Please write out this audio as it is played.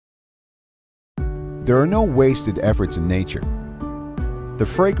There are no wasted efforts in nature. The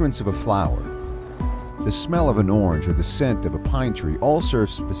fragrance of a flower, the smell of an orange, or the scent of a pine tree all serve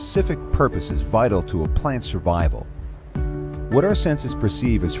specific purposes vital to a plant's survival. What our senses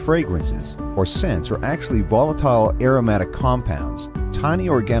perceive as fragrances or scents are actually volatile aromatic compounds, tiny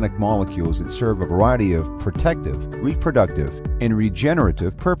organic molecules that serve a variety of protective, reproductive, and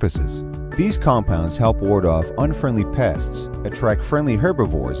regenerative purposes. These compounds help ward off unfriendly pests, attract friendly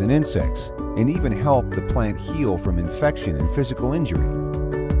herbivores and insects, and even help the plant heal from infection and physical injury.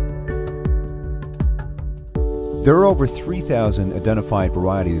 There are over 3,000 identified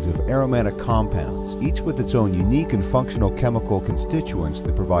varieties of aromatic compounds, each with its own unique and functional chemical constituents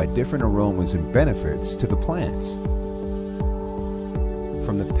that provide different aromas and benefits to the plants.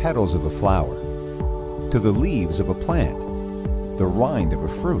 From the petals of a flower, to the leaves of a plant, the rind of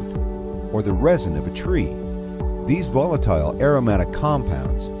a fruit, or the resin of a tree, these volatile aromatic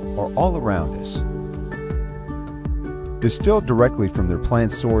compounds are all around us. Distilled directly from their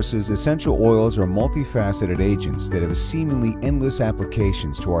plant sources, essential oils are multifaceted agents that have seemingly endless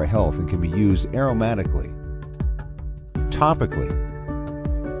applications to our health and can be used aromatically, topically,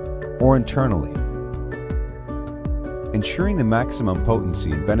 or internally. Ensuring the maximum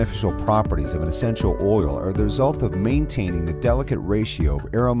potency and beneficial properties of an essential oil are the result of maintaining the delicate ratio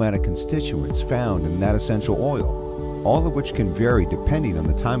of aromatic constituents found in that essential oil, all of which can vary depending on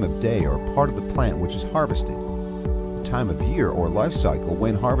the time of day or part of the plant which is harvested, the time of year or life cycle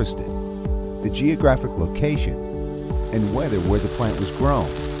when harvested, the geographic location, and whether where the plant was grown,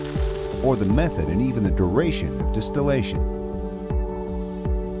 or the method and even the duration of distillation.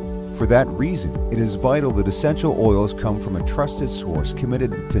 For that reason, it is vital that essential oils come from a trusted source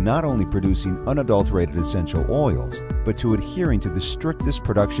committed to not only producing unadulterated essential oils, but to adhering to the strictest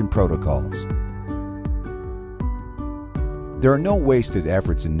production protocols. There are no wasted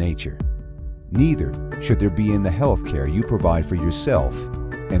efforts in nature. Neither should there be in the health care you provide for yourself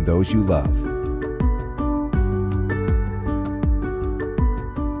and those you love.